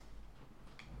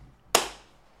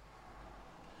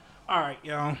All right,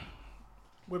 y'all.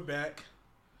 We're back.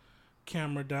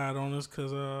 Camera died on us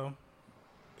because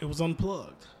it was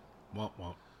unplugged. Womp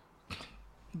womp.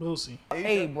 Boosie.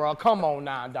 Hey, bro, come on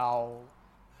now, dog.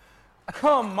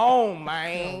 Come on,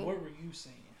 man. What were you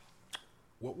saying?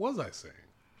 What was I saying?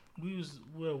 We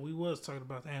was talking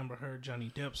about the Amber Heard Johnny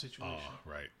Depp situation. Oh,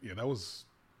 right. Yeah, that was.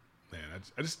 Man,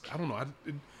 I don't know.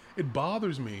 It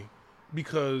bothers me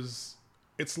because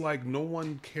it's like no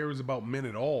one cares about men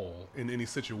at all in any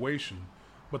situation.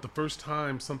 But the first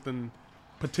time something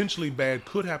potentially bad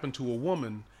could happen to a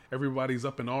woman, everybody's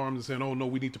up in arms and saying, "Oh no,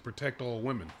 we need to protect all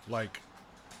women." Like,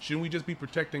 shouldn't we just be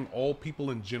protecting all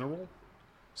people in general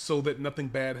so that nothing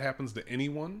bad happens to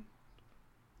anyone?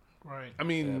 Right. I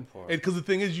mean, because the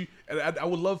thing is, I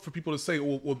would love for people to say,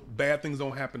 well, bad things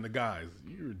don't happen to guys.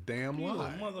 You're a damn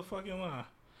lie. You a motherfucking lie.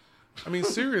 I mean,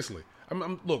 seriously.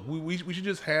 Look, we should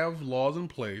just have laws in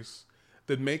place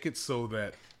that make it so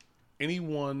that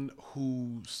anyone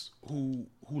who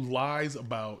lies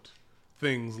about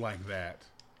things like that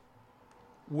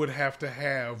would have to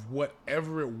have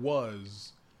whatever it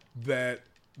was that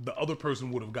the other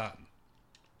person would have gotten.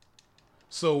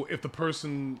 So if the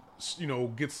person,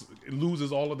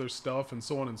 loses all of their stuff and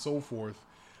so on and so forth,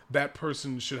 that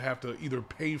person should have to either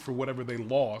pay for whatever they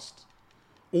lost,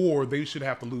 or they should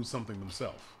have to lose something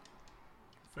themselves.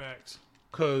 Facts.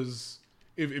 Because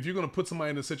if you're going to put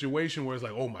somebody in a situation where it's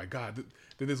like, oh my God,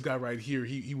 this guy right here,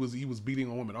 he was beating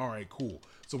a woman. All right, cool.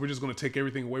 So we're just going to take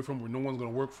everything away from him, where no one's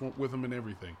going to work with him and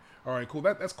everything. All right, cool.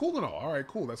 That's cool and all. All right,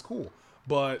 cool. That's cool.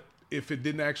 But if it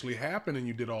didn't actually happen and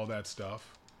you did all that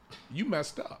stuff, you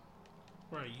messed up.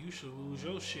 Right, you should lose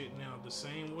your shit now the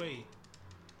same way.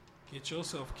 Get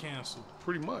yourself canceled.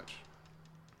 Pretty much.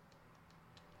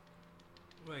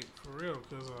 Like, for real,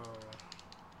 because,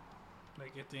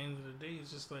 like, at the end of the day,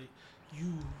 it's just like,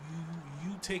 you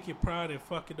take your pride and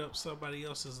fucking up somebody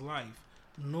else's life,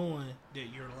 knowing that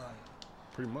you're lying.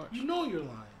 Pretty much. You know you're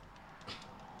lying.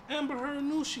 Amber Heard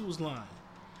knew she was lying.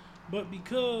 But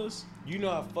because... You know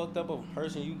how fucked up a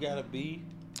person you gotta be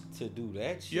to do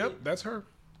that shit? Yep, that's her.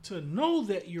 To know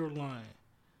that you're lying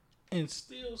and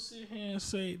still sit here and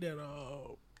say that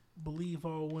believe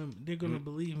all women. They're gonna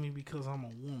believe me because I'm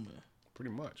a woman.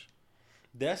 Pretty much.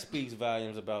 That speaks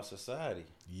volumes about society.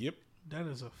 Yep. That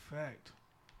is a fact.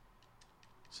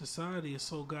 Society is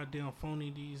so goddamn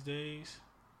phony these days.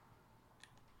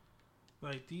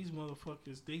 Like, these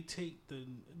motherfuckers, they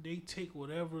take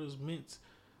whatever is meant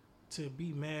to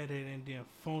be mad at and then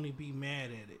phony be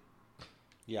mad at it.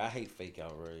 Yeah, I hate fake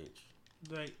outrage.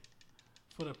 Like,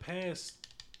 for the past,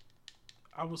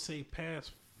 I would say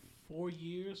past 4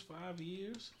 years, 5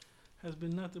 years, has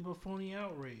been nothing but phony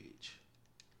outrage.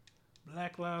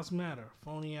 Black Lives Matter,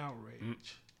 phony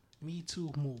outrage. Me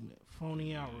Too movement,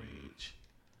 phony outrage.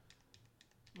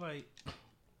 Like,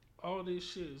 all this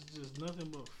shit is just nothing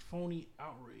but phony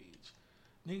outrage.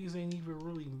 Niggas ain't even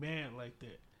really mad like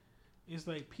that. It's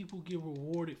like people get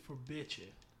rewarded for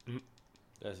bitching.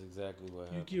 That's exactly what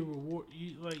happened. You get reward.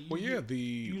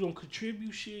 You don't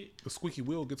contribute shit. The squeaky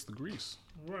wheel gets the grease.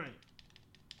 Right.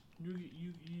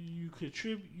 You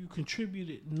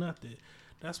contributed nothing.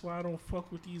 That's why I don't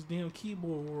fuck with these damn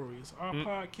keyboard warriors. Our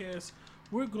podcast,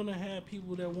 we're gonna have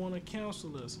people that want to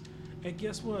counsel us, and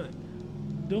guess what?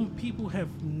 Them people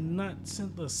have not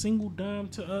sent a single dime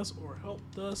to us or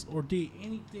helped us or did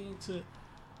anything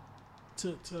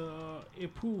to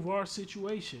improve our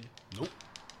situation. Nope.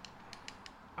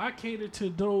 I cater to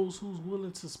those who's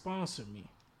willing to sponsor me,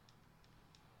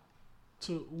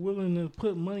 to willing to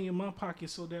put money in my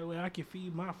pocket so that way I can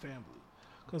feed my family.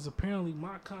 Because apparently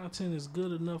my content is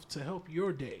good enough to help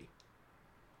your day.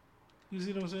 You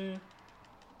see what I'm saying?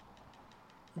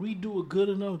 We do a good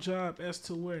enough job as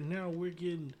to where now we're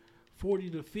getting 40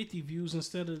 to 50 views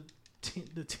instead of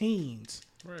the teens.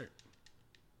 Right.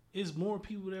 It's more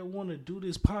people that want to do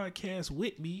this podcast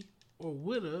with me or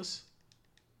with us.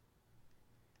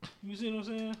 You see what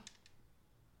I'm saying?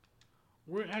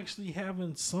 We're actually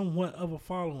having somewhat of a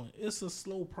following. It's a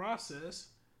slow process.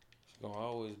 It's gonna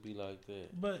always be like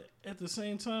that. But at the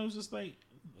same time, it's just like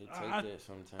that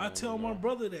sometimes. I tell my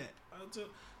brother that.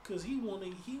 Cause he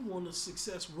wanted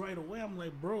success right away. I'm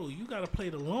like, bro, you gotta play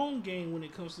the long game when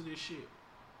it comes to this shit.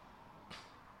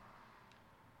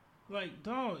 Like,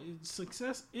 dog,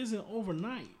 success isn't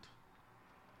overnight.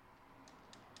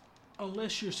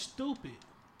 Unless you're stupid.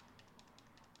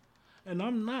 And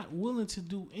I'm not willing to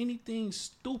do anything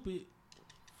stupid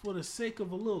for the sake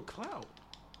of a little clout.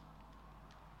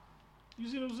 You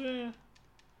see what I'm saying?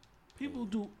 People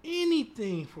do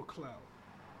anything for clout.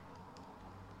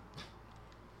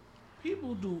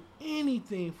 People do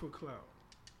anything for clout.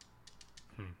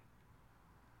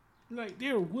 Like,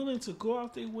 they're willing to go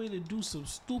out their way to do some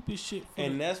stupid shit for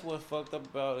And that's what's fucked up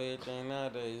about everything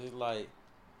nowadays. It's like,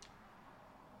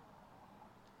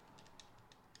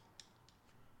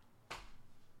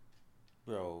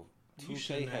 bro, you 2K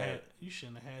shouldn't have had had, you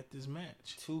shouldn't have had this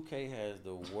match. 2K has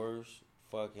the worst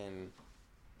fucking.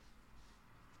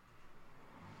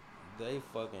 They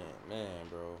fucking man,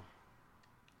 bro.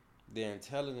 The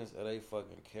intelligence of they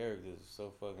fucking characters is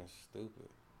so fucking stupid.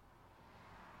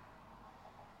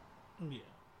 Yeah.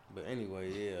 But anyway,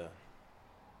 yeah.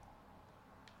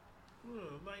 Bro,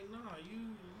 like,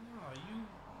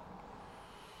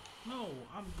 no,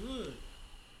 I'm good.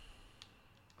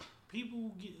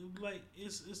 People get, like,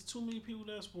 it's too many people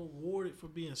that's rewarded for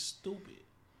being stupid.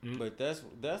 But that's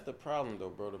the problem though,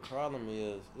 bro. The problem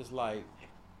is, it's like,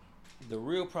 the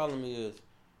real problem is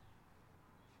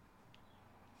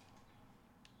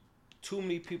too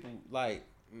many people, like,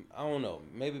 I don't know,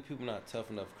 maybe people not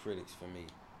tough enough critics for me.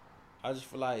 I just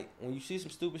feel like when you see some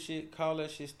stupid shit, call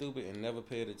that shit stupid and never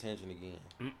pay it attention again.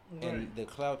 Right. And the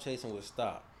clout chasing would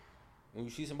stop. When you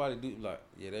see somebody do, like,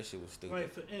 yeah, that shit was stupid.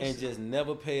 Like, for And instance, just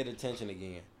never pay it attention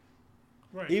again.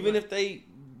 right, Even right. if they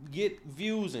get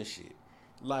views and shit.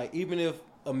 Like, even if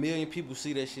a million people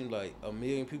see that shit, like, a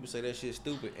million people say that shit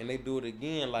stupid, and they do it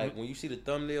again, like, when you see the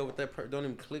thumbnail with that don't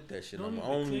even click that shit. Don't I even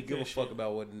don't even click give a that fuck shit.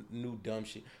 about what new dumb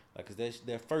shit. Like, cause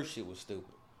that first shit was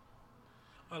stupid.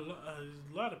 A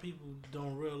lot of people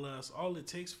don't realize all it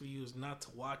takes for you is not to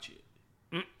watch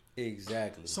it.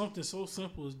 Exactly. Something so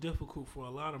simple is difficult for a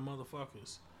lot of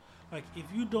motherfuckers. Like, if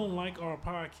you don't like our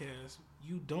podcast,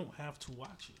 you don't have to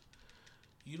watch it.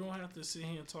 You don't have to sit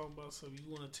here and talk about something.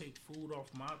 You want to take food off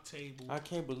my table. I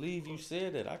can't believe you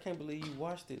said that. I can't believe you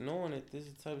watched it knowing that this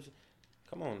is the type of shit.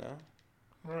 Come on now.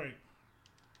 Right.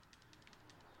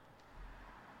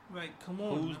 Like, come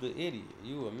on. Who's now. the idiot?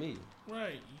 You or me?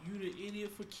 Right. You the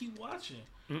idiot for keep watching.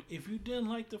 If you didn't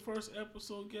like the first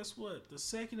episode, guess what? The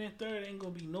second and third ain't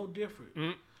going to be no different.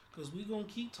 Because we going to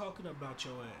keep talking about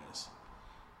your ass.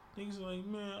 Things like,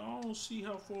 man, I don't see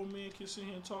how 4 men can sit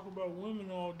here and talk about women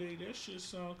all day. That shit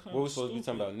sound kind of What we supposed to be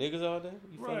talking about? Niggas all day?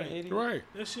 You Right. fucking idiot? Right.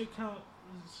 That shit count.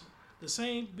 The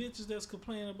same bitches that's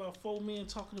complaining about 4 men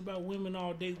talking about women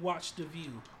all day watch The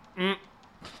View.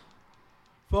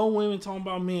 4 women talking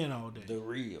about men all day. The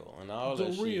real and all The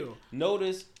that real. shit.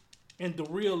 Notice, And The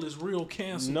Real is real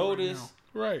cancer. notice,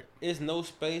 Right Right. it's no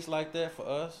space like that for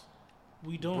us. now.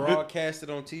 We don't have,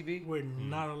 Broadcasted on TV. we're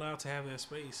not allowed to have that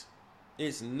space.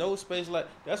 It's no space like.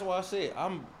 That's why I said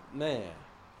man.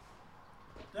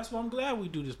 That's why I'm glad we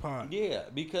do this pod. Yeah,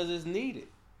 because it's needed.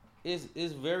 It's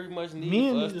very much needed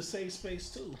Men for need us. a safe space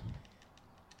too.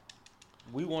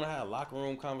 We want to have locker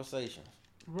room conversations.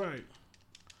 Right.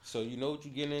 So you know what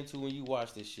you're getting into when you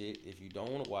watch this shit. If you don't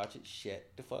want to watch it, shut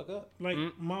the fuck up. Like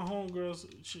my homegirls,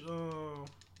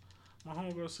 my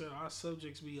homegirl said our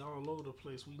subjects be all over the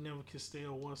place. We never can stay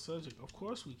on one subject. Of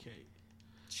course we can't.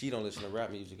 She don't listen to rap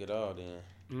music at all.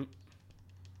 Then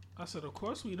I said, of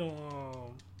course we don't.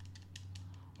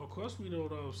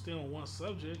 Stay on one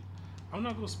subject. I'm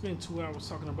not gonna spend 2 hours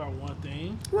talking about one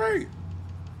thing. Right.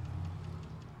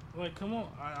 Like, come on,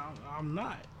 I'm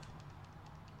not.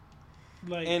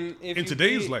 Like, and if In you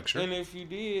today's did- lecture- and if you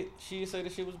did, she'd say the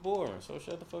shit was boring. So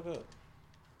shut the fuck up.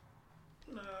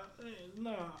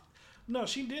 no,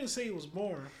 she didn't say it was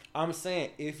boring. I'm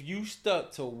saying if you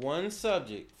stuck to one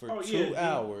subject for 2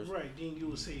 hours, right? Then you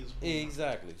would say it's boring.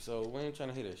 exactly. So we ain't trying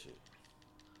to hear that shit.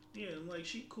 Yeah, like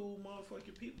she cool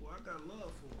motherfucking people. I got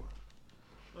love for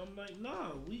her. I'm like,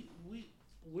 nah,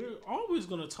 we're always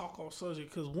gonna talk off subject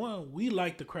because one, we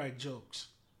like to crack jokes.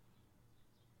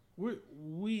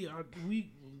 We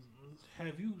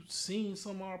have you seen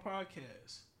some of our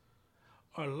podcasts?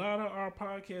 A lot of our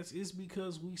podcasts is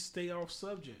because we stay off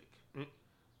subject.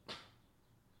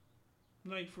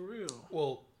 Like, for real.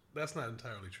 Well, that's not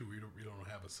entirely true. We don't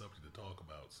have a subject to talk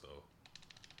about, so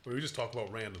we just talk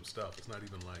about random stuff. It's not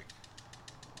even like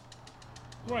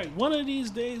Right. One of these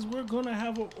days we're gonna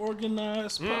have an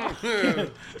organized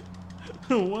podcast.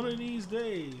 One of these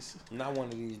days. Not one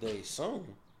of these days soon,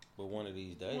 but one of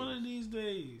these days. One of these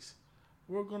days,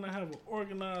 we're gonna have an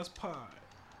organized pod.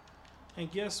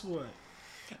 And guess what?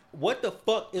 What the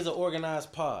fuck is an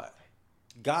organized pod?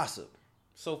 Gossip.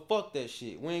 So fuck that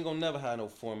shit. We ain't gonna never have no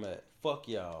format. Fuck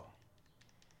y'all.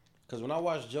 Cause when I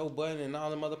watch Joe Budden and all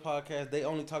them other podcasts, they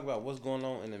only talk about what's going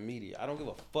on in the media. I don't give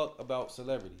a fuck about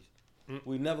celebrities.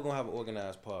 We never gonna have an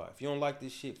organized pod. If you don't like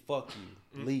this shit, fuck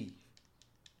you. Leave.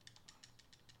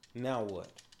 Now what?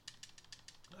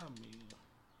 I mean,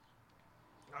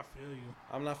 I feel you.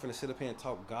 I'm not finna sit up here and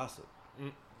talk gossip.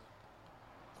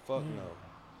 Fuck no.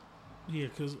 Yeah,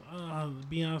 because to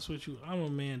be honest with you, I'm a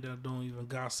man that don't even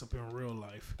gossip in real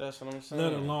life, That's what I'm saying.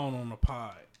 let alone on the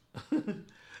pod.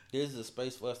 This is a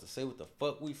space for us to say what the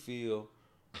fuck we feel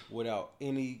without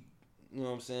any, you know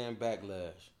what I'm saying,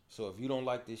 backlash. So if you don't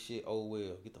like this shit, oh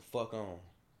well, get the fuck on.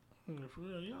 Yeah, for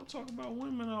real, y'all talk about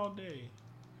women all day.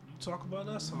 You talk about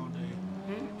us all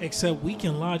day. Except we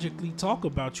can logically talk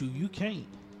about you. You can't.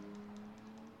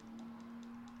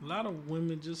 A lot of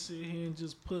women just sit here and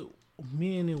just put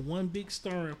men in one big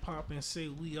stirring pot and say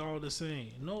we all the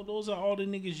same. No, those are all the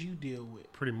niggas you deal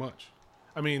with. Pretty much.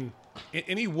 I mean,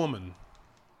 any woman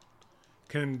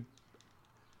can,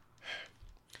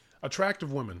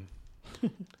 attractive women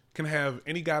can have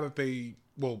any guy that they,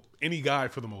 well, any guy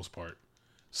for the most part.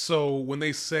 So when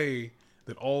they say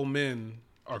that all men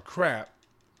are crap,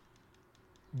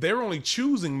 they're only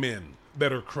choosing men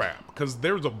that are crap because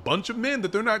there's a bunch of men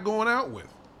that they're not going out with.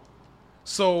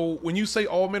 So when you say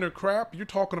all men are crap, you're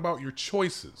talking about your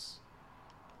choices.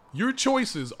 Your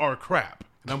choices are crap.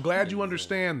 And I'm glad you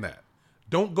understand that.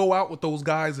 Don't go out with those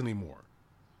guys anymore.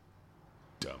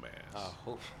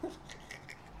 Dumbass.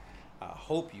 I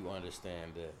hope you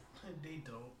understand that. They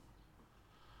don't.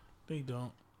 They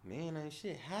don't. Man ain't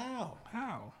shit. How?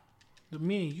 How? The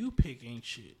men you pick ain't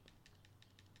shit.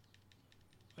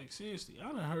 Like seriously,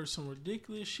 I done heard some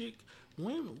ridiculous shit.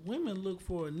 Women look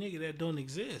for a nigga that don't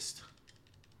exist.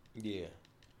 Yeah.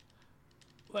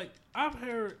 Like I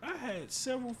had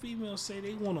several females say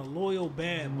they want a loyal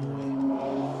bad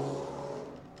boy.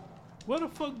 Where the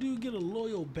fuck do you get a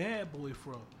loyal bad boy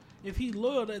from? If he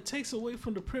loyal, that takes away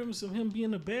from the premise of him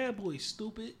being a bad boy,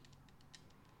 stupid.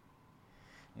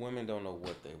 Women don't know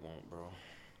what they want, bro.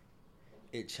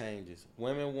 It changes.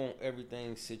 Women want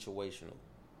everything situational.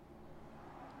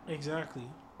 Exactly.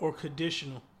 Or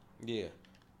conditional. Yeah.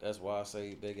 That's why I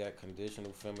say they got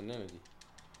conditional femininity.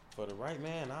 For the right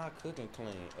man, I cook and clean.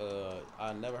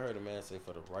 I never heard a man say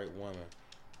for the right woman,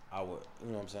 I would,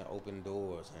 you know what I'm saying, open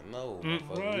doors. And no,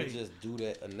 right. we just do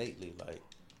that innately.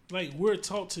 Like we're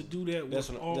taught to do that That's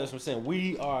what I'm saying.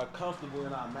 We are comfortable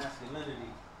in our masculinity,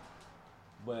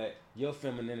 but your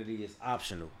femininity is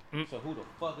optional. So who the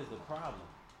fuck is the problem?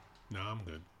 No, I'm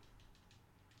good.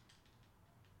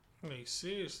 Like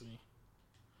seriously.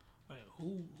 Like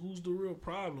who's the real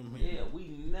problem here? Yeah, we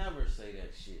never say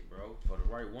that shit, bro. For the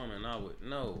right woman, I would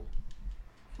no.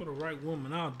 For the right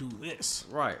woman, I'll do this.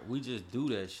 Right, we just do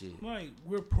that shit. Like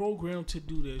we're programmed to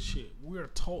do that shit. We're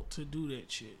taught to do that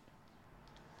shit.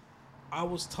 I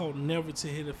was taught never to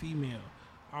hit a female.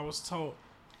 I was taught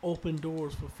open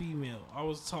doors for female. I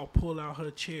was taught pull out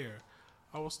her chair.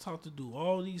 I was taught to do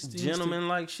all these things. Gentlemen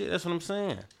like shit. That's what I'm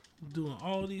saying. Doing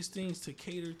all these things to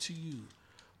cater to you.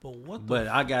 But what? But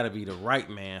I gotta be the right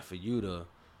man for you to.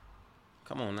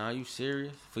 Come on now, you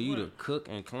serious? For you to cook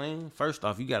and clean? First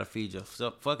off, you gotta feed your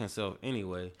fucking self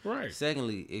anyway. Right.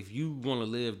 Secondly, if you wanna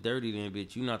live dirty, then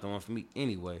bitch, you not the one for me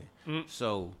anyway.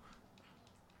 So.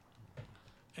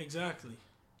 Exactly.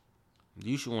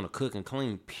 You should want to cook and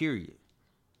clean. Period.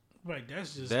 Right.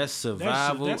 That's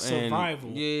survival. That's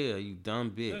survival. Yeah, you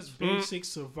dumb bitch. That's basic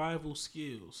survival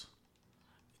skills.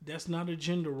 That's not a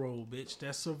gender role, bitch.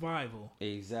 That's survival.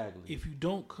 Exactly. If you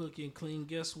don't cook and clean,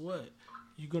 guess what?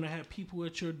 You're gonna have people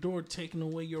at your door taking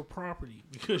away your property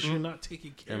because you're not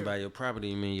taking care. And by your property,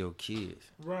 you mean your kids.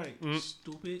 Right.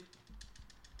 Stupid.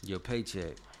 Your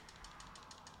paycheck.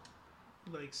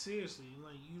 Like seriously,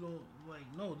 like you don't like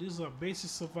no. These are basic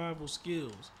survival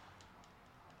skills.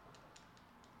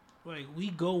 Like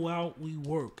we go out, we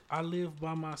work. I live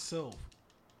by myself.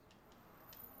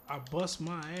 I bust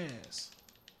my ass.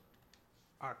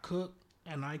 I cook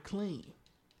and I clean.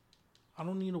 I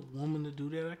don't need a woman to do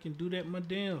that. I can do that my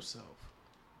damn self.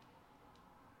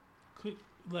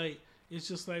 Like it's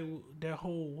just like that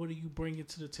whole "what do you bring it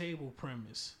to the table"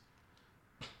 premise.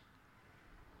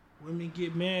 Women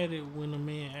get mad at when a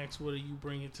man asks, "What are you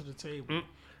bringing to the table?"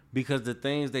 Because the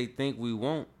things they think we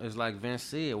want is like Vince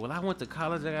said. Well, I went to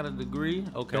college. I got a degree.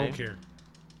 Okay. Don't care.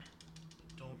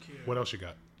 Don't care. What else you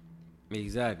got?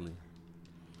 Exactly.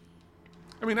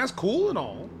 I mean, that's cool and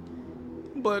all,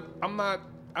 but I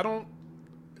don't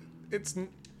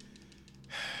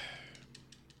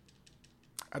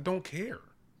care.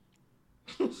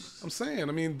 I'm saying,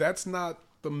 I mean, that's not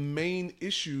the main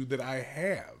issue that I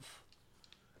have.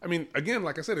 I mean, again,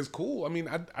 like I said, it's cool. I mean,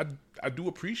 I do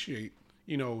appreciate,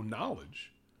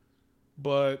 knowledge,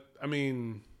 but I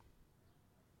mean,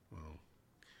 well,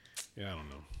 yeah, I don't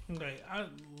know. Like,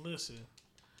 listen.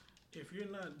 If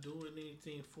you're not doing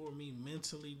anything for me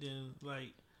mentally, then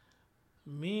like,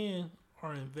 men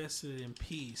are invested in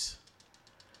peace,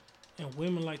 and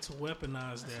women like to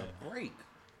weaponize that. A break.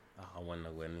 Oh, I wasn't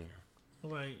nowhere near.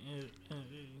 Like,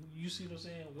 you see what I'm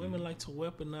saying? Women like to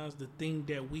weaponize the thing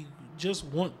that we just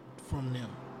want from them.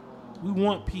 We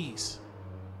want peace.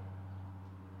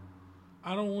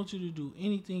 I don't want you to do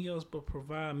anything else but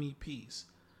provide me peace.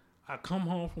 I come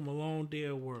home from a long day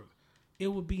of work. It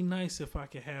would be nice if I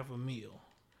could have a meal.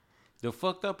 The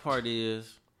fucked up part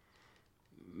is,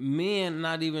 men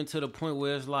not even to the point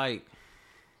where it's like,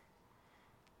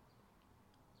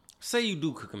 say you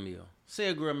do cook a meal. Say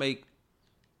a girl make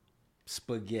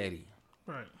spaghetti.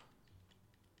 Right.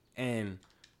 And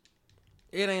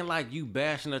it ain't like you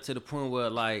bashing her to the point where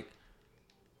like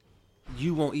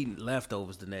you won't eat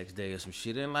leftovers the next day or some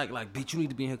shit. And like bitch, you need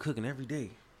to be in here cooking every day.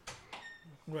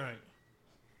 Right.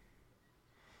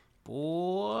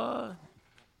 Boy,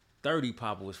 30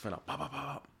 Papa was finna pop, pop,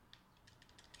 pop.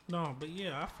 No, but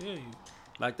yeah, I feel you.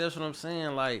 Like, that's what I'm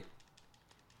saying. Like,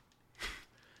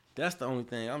 that's the only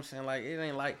thing. I'm saying, like, it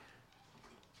ain't like,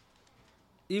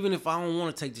 even if I don't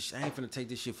want to take this shit, I ain't finna take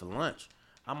this shit for lunch.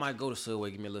 I might go to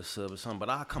Subway, give me a little sub or something, but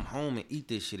I'll come home and eat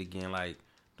this shit again. Like,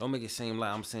 don't make it seem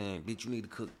like I'm saying, bitch, you need to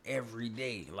cook every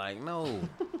day. Like, no.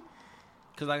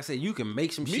 Because, like I said, you can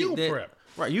make some Meal shit that... prep.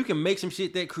 Right, you can make some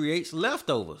shit that creates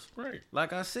leftovers. Right.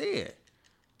 Like I said.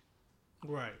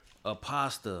 Right. A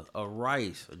pasta, a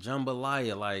rice, a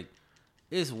jambalaya. Like,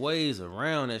 it's ways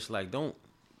around that. Like, don't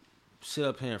sit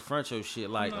up here and front your shit.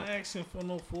 Like, I'm not asking for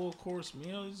no full course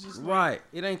meal. It's just right.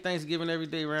 It ain't Thanksgiving every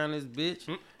day around this bitch.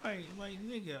 like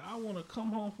nigga, I want to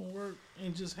come home from work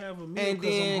and just have a meal. And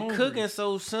then cooking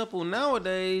so simple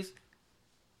nowadays.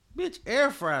 Bitch,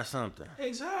 air fry something.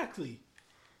 Exactly.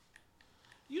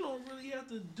 You don't really have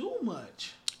to do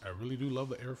much. I really do love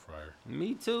the air fryer.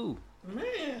 Me too.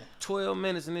 Man. 12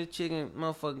 minutes and this chicken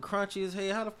motherfucking crunchy as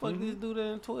hell. How the fuck these do that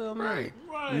in 12 minutes?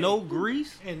 Right. No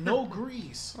grease? And no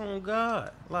grease. Oh,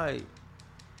 God. Like,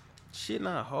 shit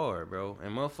not hard, bro.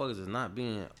 And motherfuckers is not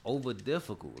being over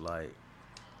difficult. Like,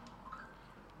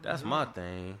 that's my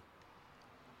thing.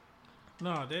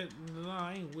 No,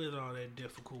 I ain't with all that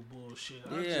difficult bullshit.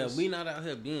 Yeah, we not out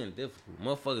here being difficult.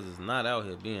 Motherfuckers is not out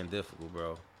here being difficult,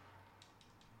 bro.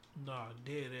 Nah,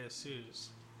 dead ass serious.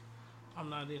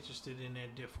 I'm not interested in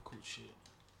that difficult shit.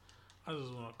 I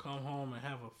just want to come home and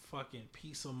have a fucking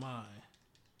peace of mind.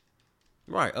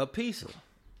 Right, a piece of.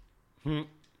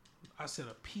 I said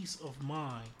a peace of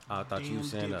mind. I thought you were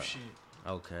saying that. Shit.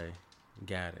 Okay,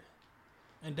 got it.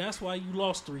 And that's why you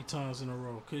lost 3 times in a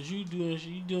row. Cause you doing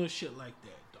shit like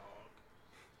that,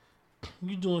 dog.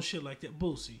 You doing shit like that,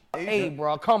 Boosie. Hey,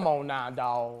 bro, come on now,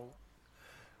 dog.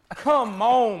 Come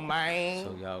on, man.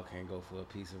 So y'all can't go for a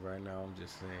pizza right now. I'm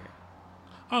just saying.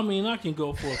 I mean, I can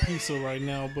go for a pizza right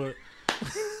now, but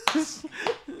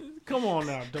come on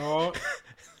now, dog.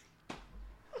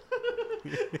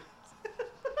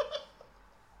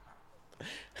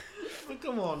 But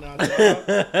come on now, dog.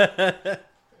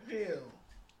 Hell.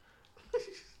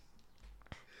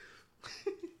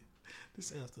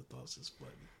 This afterthoughts is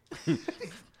funny.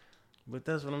 But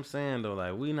that's what I'm saying though.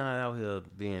 Like, we not out here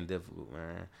being difficult,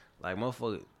 man. Like,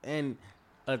 motherfucker, and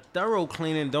a thorough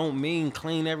cleaning don't mean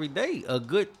clean every day. A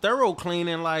good thorough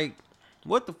cleaning, like,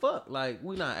 what the fuck? Like,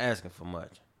 we not asking for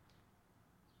much.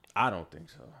 I don't think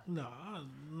so. No,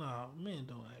 men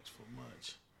don't ask for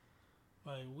much.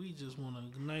 Like, we just want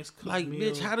a nice cooked Like, meal.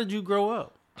 bitch, how did you grow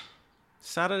up?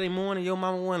 Saturday morning, your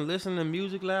mama wasn't listening to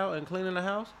music loud and cleaning the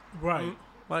house? Right.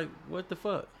 Like, what the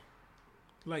fuck?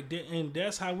 Like that, and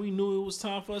that's how we knew it was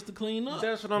time for us to clean up.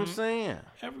 That's what I'm saying.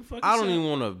 Every fucking I don't Saturday. even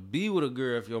want to be with a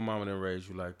girl if your mama didn't raise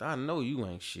you like that. I know you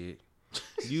ain't shit.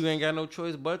 You ain't got no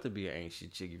choice but to be an ain't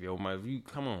shit chick if your mama. If you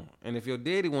come on, and if your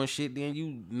daddy want shit, then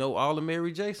you know all the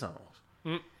Mary J songs.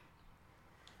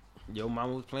 Your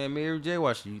mama was playing Mary J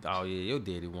while she. Oh yeah, your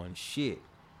daddy wasn't shit.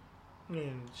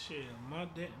 Man, shit, my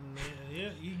dad, man,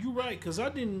 yeah, you right, cause I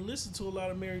didn't listen to a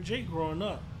lot of Mary J growing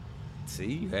up. See,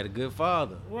 you had a good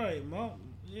father. Right,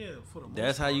 yeah, for the most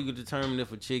That's how part. you could determine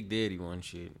if a chick daddy wasn't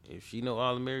shit. If she know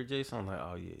all the Mary J songs, like,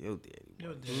 oh yeah, your daddy. Your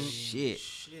wasn't daddy shit.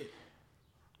 Shit.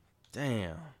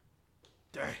 Damn.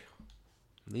 Damn.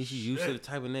 At least you used to the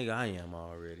type of nigga I am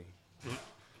already.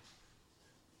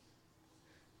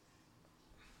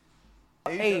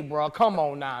 Hey, bro, come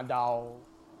on now, dog.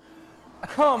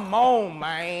 Come on,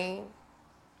 man.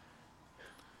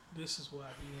 This is why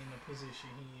he in the position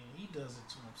he in. He does it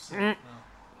to himself now.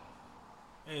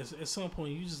 At some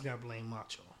point, you just gotta blame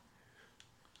Macho.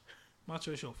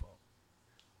 Macho, it's your fault.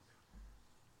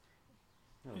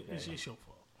 Okay. It's your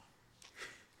fault.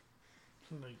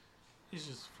 Like, it's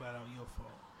just flat out your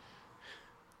fault.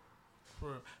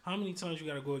 For how many times you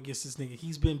gotta go against this nigga?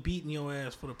 He's been beating your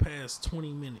ass for the past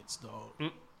 20 minutes,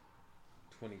 dog.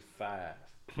 25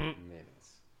 minutes.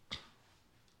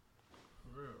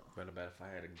 For real. But about if I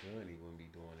had a gun, he wouldn't be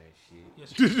doing that shit.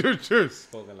 Yes, you Just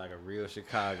Spoken like a real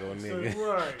Chicago so, nigga.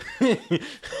 right.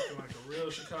 Talking like a real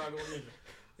Chicago nigga.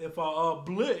 If I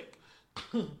blick,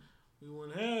 we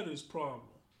wouldn't have this problem.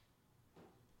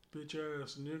 Bitch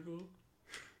ass nigga.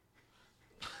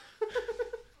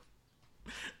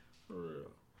 For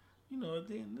real. You know,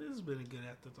 this has been a good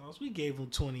afterthought. We gave him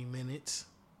 20 minutes.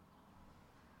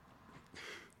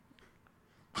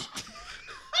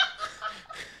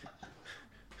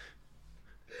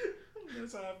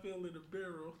 That's how I feel in the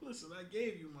barrel. Listen, I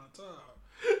gave you my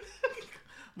time.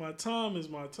 My time is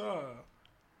my time.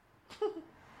 For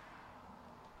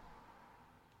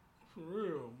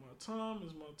real. My time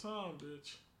is my time,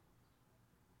 bitch.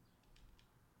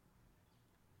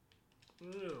 For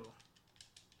real.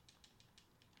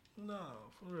 No,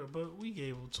 for real. But we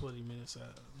gave him 20 minutes of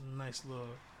a nice little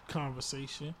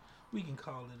conversation. We can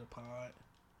call it a pod.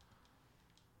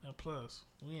 And plus,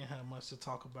 we ain't have much to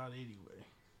talk about anyway.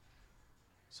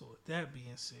 So with that being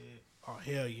said, oh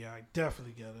hell yeah, I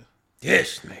definitely gotta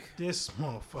Yes, nigga. this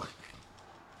motherfucker.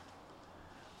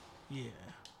 Yeah.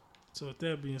 So with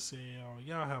that being said,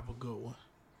 y'all have a good one.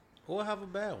 Or have a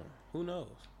bad one. Who knows?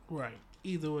 Right.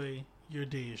 Either way, your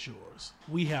day is yours.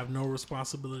 We have no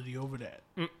responsibility over that.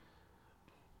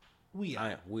 We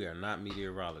We are not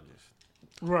meteorologists.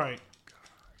 right.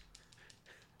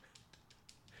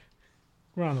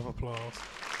 Round of applause.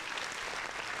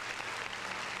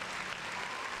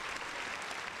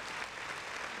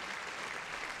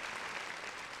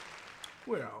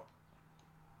 We're out.